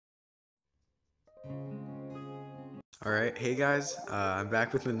Alright, hey guys, I'm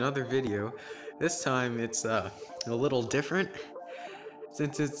back with another video. This time it's a little different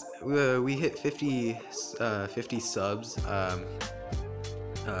since we hit 50 subs. Uh,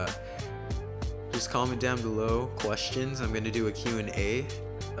 just comment down below questions. I'm gonna do a Q&A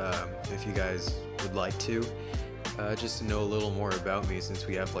if you guys would like to, just to know a little more about me since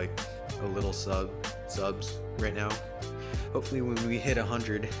we have like a little subs right now. Hopefully when we hit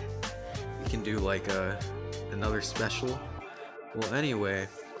 100 we can do like another special. Well, anyway,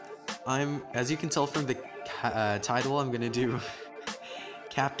 as you can tell from the title, I'm gonna do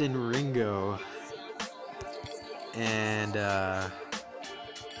Captain Ringo, and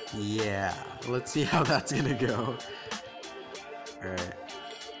yeah, let's see how that's gonna go. Alright.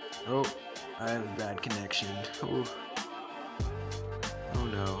 Oh, I have a bad connection. Oh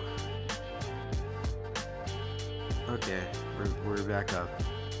no. Okay, we're back up.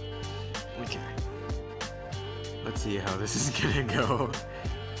 Okay. Let's see how this is gonna go.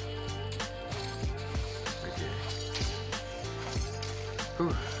 Okay.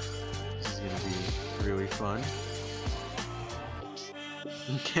 Whew. This is gonna be really fun.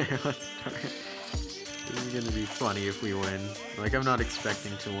 Okay, let's start. This is gonna be funny if we win. Like, I'm not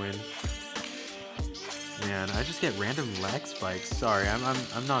expecting to win. Man, I just get random lag spikes. Sorry, I'm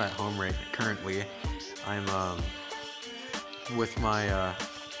not at home currently. I'm with my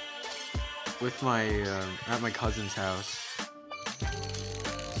at my cousin's house.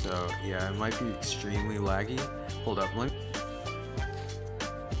 So yeah, it might be extremely laggy. Hold up,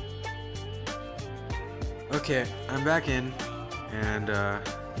 okay, I'm back in, and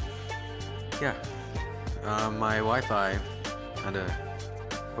yeah, my Wi-Fi kinda,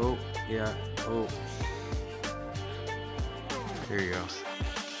 oh yeah, oh, there you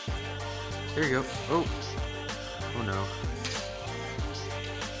go, oh no.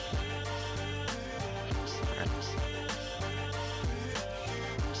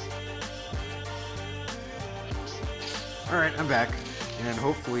 Alright, I'm back, and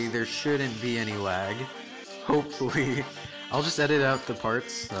hopefully there shouldn't be any lag. Hopefully. I'll just edit out the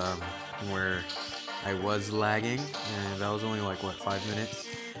parts where I was lagging, and that was only like, what, 5 minutes?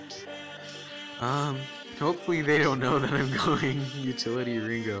 Hopefully they don't know that I'm going utility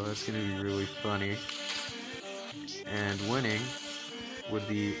Ringo. That's gonna be really funny. And winning would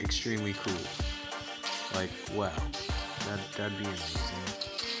be extremely cool. Like, wow. That'd be amazing.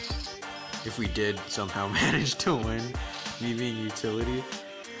 If we did somehow manage to win, me being utility.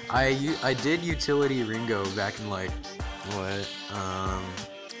 I did utility Ringo back in like, what,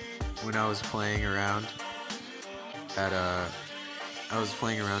 when I was playing around at I was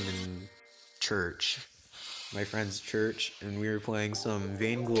playing around in church, my friend's church, and we were playing some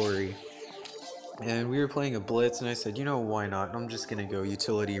Vainglory, and we were playing a blitz, and I said, you know, why not? I'm just gonna go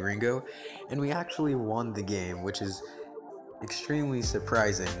utility Ringo, and we actually won the game, which is extremely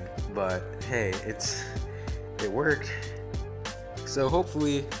surprising, but hey, it worked. So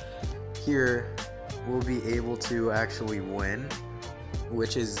hopefully here we'll be able to actually win,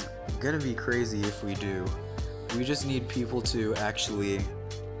 which is gonna be crazy if we do. We just need people to actually,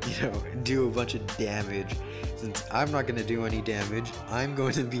 you know, do a bunch of damage. Since I'm not gonna do any damage, I'm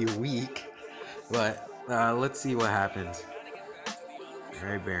going to be weak, but let's see what happens.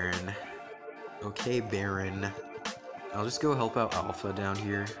 Alright, Baron. Okay, Baron. I'll just go help out Alpha down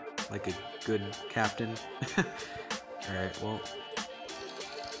here, like a good captain. Alright, well.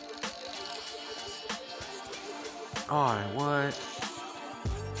 Oh, what?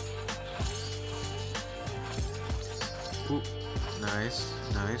 Ooh, nice,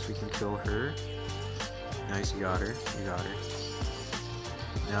 nice, we can kill her. Nice, you got her, you got her.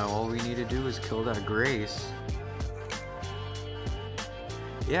 Now all we need to do is kill that Grace.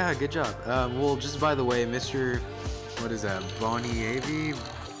 Yeah, good job. Well, just by the way, Mr. What is that? Boniabi?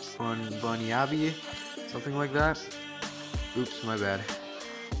 Boniabi? Something like that? Oops, my bad.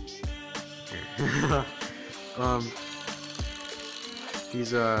 Here.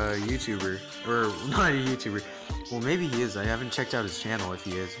 He's a YouTuber. Or, not a YouTuber. Well, maybe he is. I haven't checked out his channel if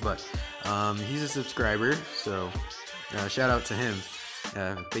he is. But, he's a subscriber. So, shout out to him.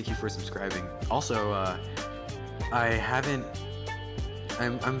 Thank you for subscribing. Also, I haven't...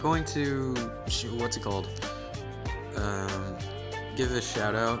 I'm going to... What's it called? Give a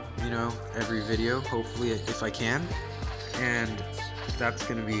shout out, you know, every video, hopefully, if I can, and that's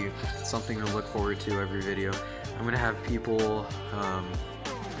gonna be something to look forward to every video. I'm gonna have people,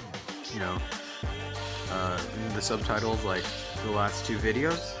 you know, in the subtitles, like the last 2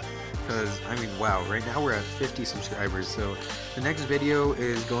 videos, because, I mean, wow, right now we're at 50 subscribers, so the next video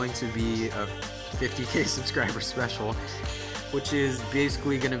is going to be a 50k subscriber special, which is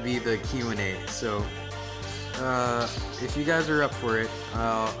basically gonna be the Q&A, so if you guys are up for it,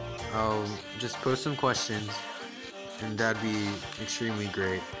 I'll just post some questions, and that'd be extremely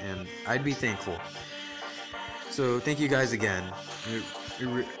great, and I'd be thankful. So thank you guys again.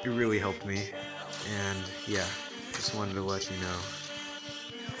 It really helped me, and yeah, just wanted to let you know.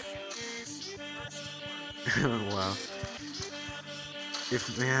 Wow.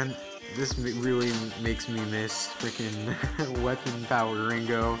 Man, this really makes me miss freaking weapon power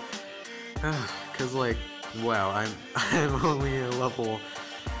Ringo. Cause like, wow, I'm only a level.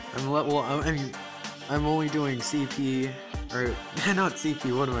 I'm only doing CP, or not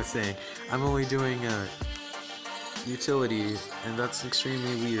CP. What am I saying? I'm only doing utility, and that's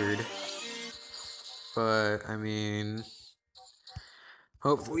extremely weird. But I mean,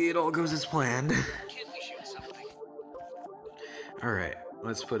 hopefully it all goes as planned. Alright,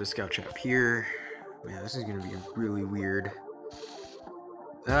 let's put a scout trap here. Man, this is gonna be really weird.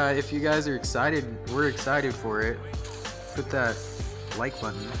 If you guys are excited, we're excited for it. Put that like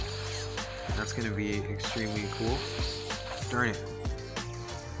button. That's gonna be extremely cool. Darn it.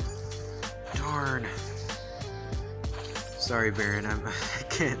 Darn. Sorry, Baron, I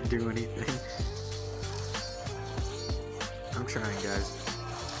can't do anything. I'm trying, guys.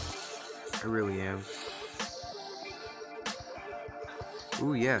 I really am.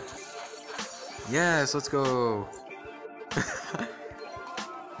 Ooh, yeah. Yes, let's go.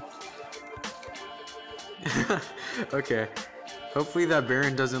 Okay. Hopefully that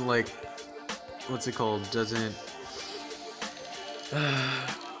Baron doesn't, like, what's it called? Doesn't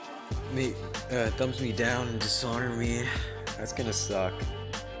thumbs me down and dishonor me. That's gonna suck.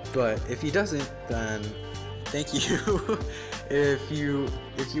 But if he doesn't, then thank you. if you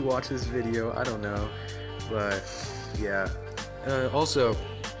watch this video, I don't know. But yeah. Also,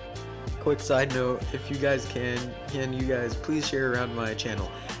 quick side note, if you guys can you guys please share around my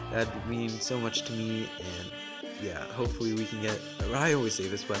channel? That'd mean so much to me, and yeah, hopefully we can get, I always say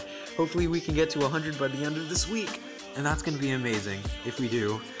this, but hopefully we can get to 100 by the end of this week, and that's gonna be amazing if we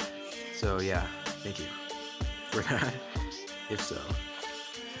do. So yeah, thank you for that, if so.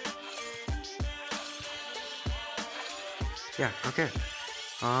 Yeah, okay.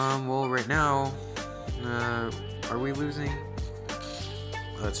 Well, right now, are we losing?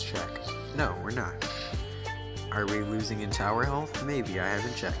 Let's check. No, we're not. Are we losing in tower health? Maybe, I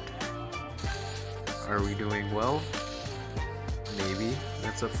haven't checked. Are we doing well? Maybe.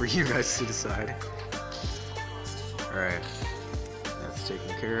 That's up for you guys to decide. Alright. That's taken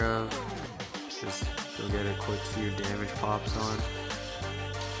care of. Just go get a quick few damage pops on.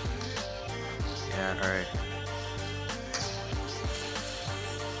 Yeah, alright.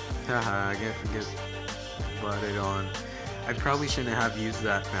 Haha, get butted on. I probably shouldn't have used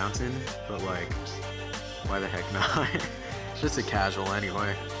that fountain, but like, why the heck not? It's just a casual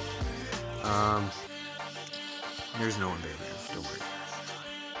anyway. There's no one there, man. Don't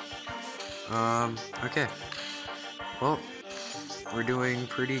worry. Okay. Well, we're doing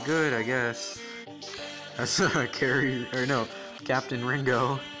pretty good, I guess. That's carry, or no, Captain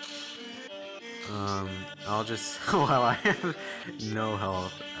Ringo. I'll just, wow, I have no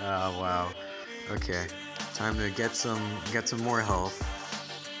health. Wow. Okay. Time to get some more health.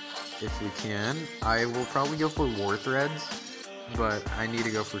 If we can. I will probably go for War Threads, but I need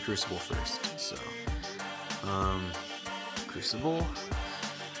to go for Crucible first, so. Crucible?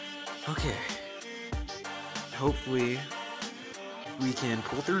 Okay. Hopefully, we can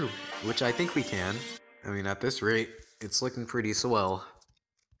pull through, which I think we can. I mean, at this rate, it's looking pretty swell.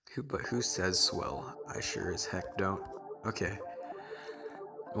 But who says swell? I sure as heck don't. Okay.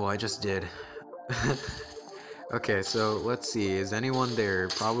 Well, I just did. Okay, so let's see. Is anyone there?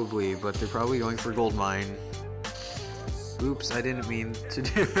 Probably, but they're probably going for gold mine. Oops, I didn't mean to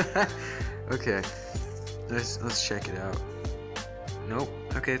do that. Okay. Let's check it out. Nope.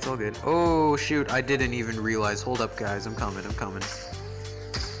 Okay, it's all good. Oh, shoot. I didn't even realize. Hold up, guys. I'm coming.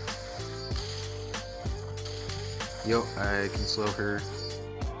 Yo, I can slow her.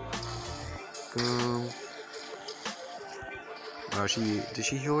 Boom. Oh, did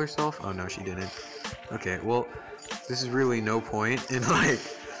she heal herself? Oh, no, she didn't. Okay, well, this is really no point in, like,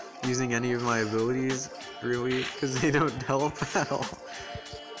 using any of my abilities, really, because they don't help at all.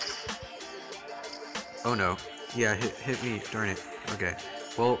 Oh, no. Yeah, hit me. Darn it. Okay.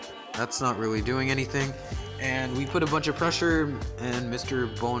 Well, that's not really doing anything. And we put a bunch of pressure, and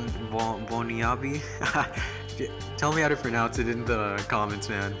Mr. Boniabi, tell me how to pronounce it in the comments,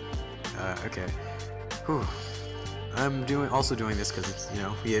 man. Okay. Whew. I'm also doing this because it's, you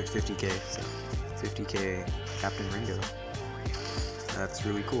know, we have 50k, so 50k Captain Ringo. That's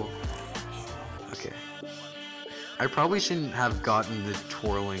really cool. Okay. I probably shouldn't have gotten the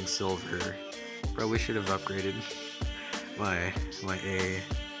twirling silver Probably should have upgraded my A.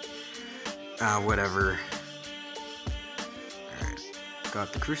 Whatever. Alright.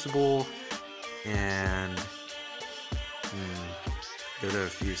 Got the crucible and go to a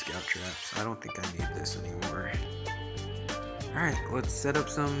few scout traps. I don't think I need this anymore. Alright, let's set up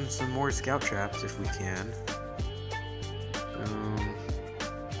some more scout traps if we can. Boom.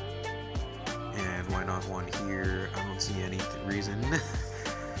 And why not one here? I don't see any reason.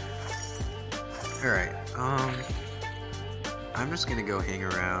 Alright, I'm just gonna go hang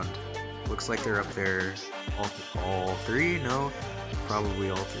around. Looks like they're up there. All three? No, probably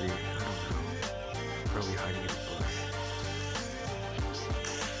all three. I don't know. Probably hiding in a bush.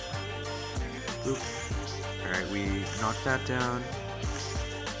 Oop. Alright, we knocked that down.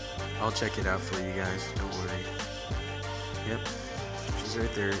 I'll check it out for you guys, don't worry. Yep, she's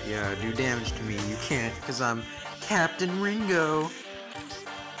right there. Yeah, do damage to me. You can't, because I'm Captain Ringo.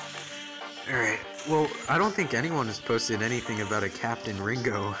 Alright, well, I don't think anyone has posted anything about a Captain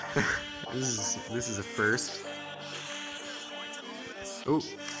Ringo. This is a first. Oh,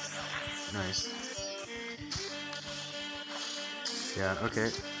 nice. Yeah, okay.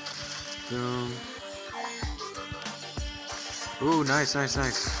 Boom. Ooh, nice. No.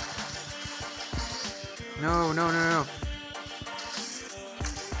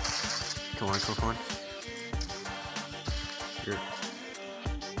 Come on. Here.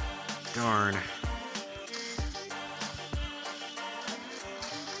 Darn.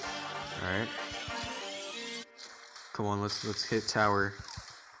 Alright. Come on, let's hit tower.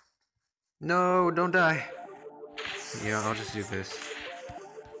 No, don't die. Yeah, I'll just do this.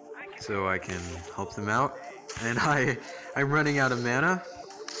 So I can help them out. And I'm running out of mana.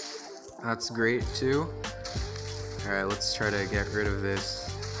 That's great too. Alright, let's try to get rid of this.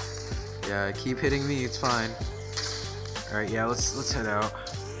 Yeah, keep hitting me, it's fine. Alright, yeah, let's head out.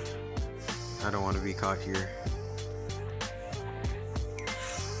 I don't want to be caught here.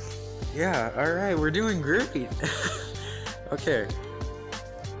 Yeah, alright, we're doing great. Okay.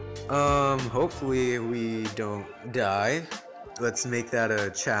 Hopefully we don't die. Let's make that a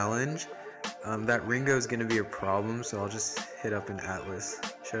challenge. That Ringo's gonna be a problem, so I'll just hit up an Atlas.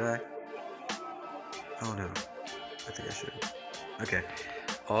 Should I? Oh no. I think I should. Okay.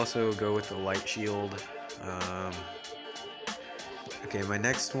 Also go with the light shield. Okay, my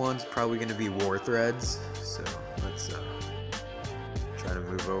next one's probably gonna be War Threads, so let's try to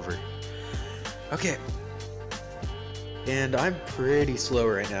move over. Okay. And I'm pretty slow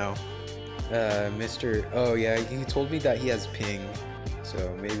right now. Oh yeah, he told me that he has ping.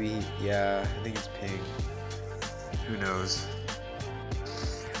 So maybe, yeah, I think it's ping. Who knows?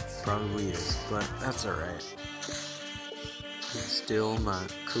 Probably is, but that's alright. Still my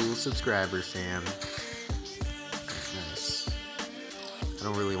cool subscriber fam. Nice. I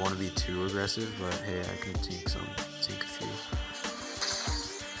don't really want to be too aggressive, but hey, I can take a few.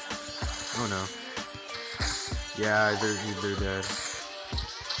 Oh no. Yeah, they're dead.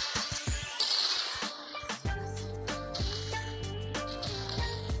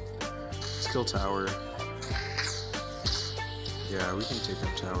 Let's kill tower. Yeah, we can take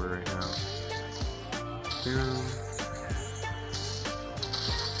up tower right now. Boom.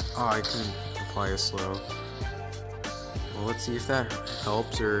 Oh, I couldn't apply a slow. Well, let's see if that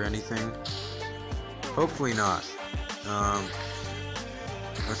helps or anything. Hopefully not.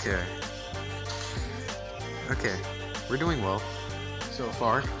 Okay. Okay, we're doing well so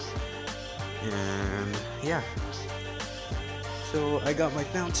far. And yeah. So I got my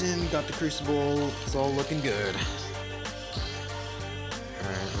fountain, got the crucible, it's all looking good.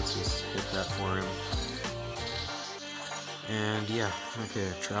 Alright, let's just hit that for him. And yeah, okay,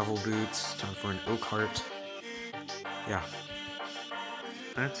 travel boots, time for an oak heart. Yeah.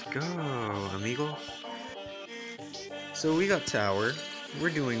 Let's go, amigo. So we got tower. We're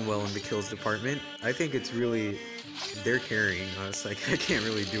doing well in the kills department. I think it's really, they're carrying us. Like, I can't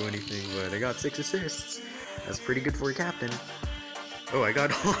really do anything, but I got 6 assists. That's pretty good for a captain. Oh, I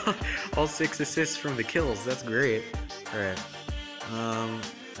got all 6 assists from the kills. That's great. Alright.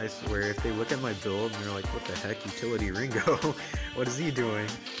 I swear, if they look at my build and they're like, what the heck, utility Ringo? What is he doing?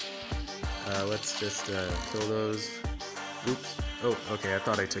 Let's just kill those. Oops. Oh, okay, I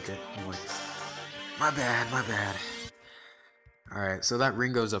thought I took it. I'm like, my bad. Alright, so that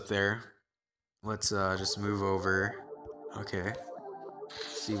Ringo's up there. Let's just move over. Okay.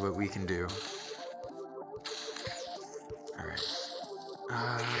 See what we can do. Alright.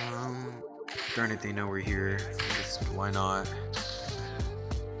 Darn it, they know we're here. Just why not?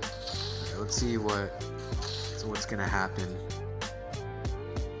 Okay, let's see what's gonna happen.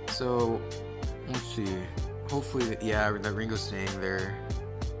 So let's see. Hopefully, yeah, that Ringo's staying there.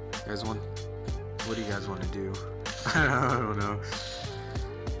 You guys want? What do you guys want to do? I don't know.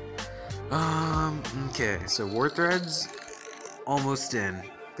 Okay, so war threads almost in.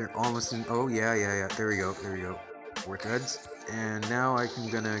 They're almost in. Oh yeah. There we go. War threads. And now I'm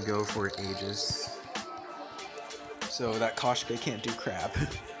gonna go for Aegis. So that Koshka can't do crap.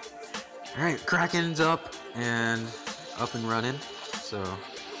 Alright, Kraken's up and running. So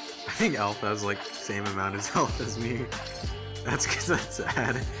I think Alpha has like the same amount of health as me. That's because that's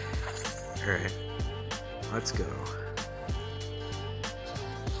sad. Alright, let's go.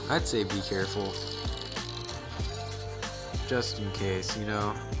 I'd say be careful. Just in case, you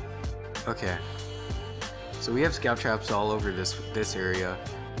know. Okay. So we have scout traps all over this area.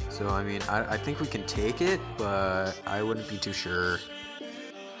 So I mean, I think we can take it, but I wouldn't be too sure.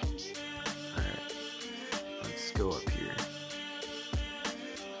 Alright. Let's go up here.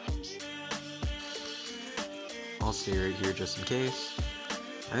 I'll stay right here just in case.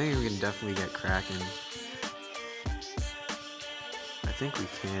 I think we can definitely get Kraken. I think we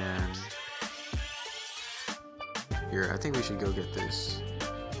can. Here, I think we should go get this.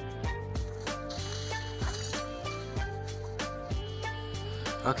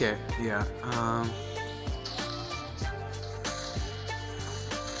 Okay, yeah,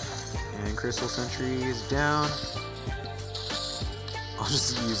 and Crystal Sentry is down. I'll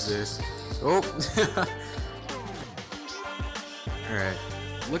just use this. Oh! Alright.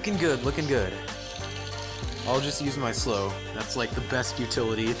 Looking good. I'll just use my slow. That's like the best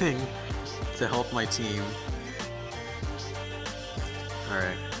utility thing to help my team.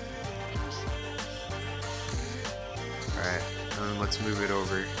 Alright. Let's move it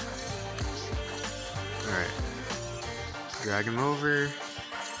over. Alright. Drag him over.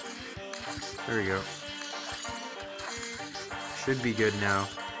 There we go. Should be good now.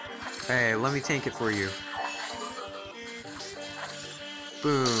 Hey, let me tank it for you.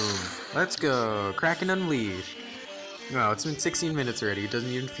 Boom. Let's go. Kraken Unleashed. Wow, it's been 16 minutes already. It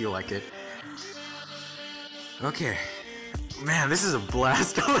doesn't even feel like it. Okay. Man, this is a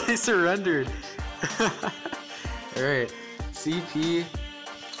blast. Oh, they surrendered. Alright. CP,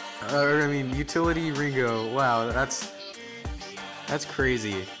 utility Ringo. Wow, that's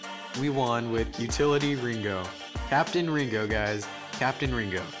crazy. We won with utility Ringo. Captain Ringo, guys. Captain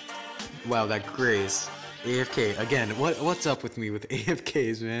Ringo. Wow, that grace. AFK. Again, what's up with me with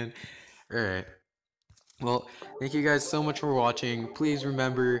AFKs, man? Alright. Well, thank you guys so much for watching. Please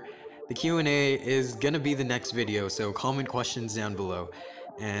remember, the Q&A is gonna be the next video, so comment questions down below.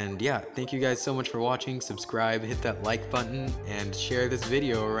 And yeah, thank you guys so much for watching. Subscribe, hit that like button, and share this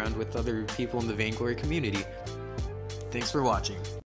video around with other people in the Vainglory community. Thanks for watching.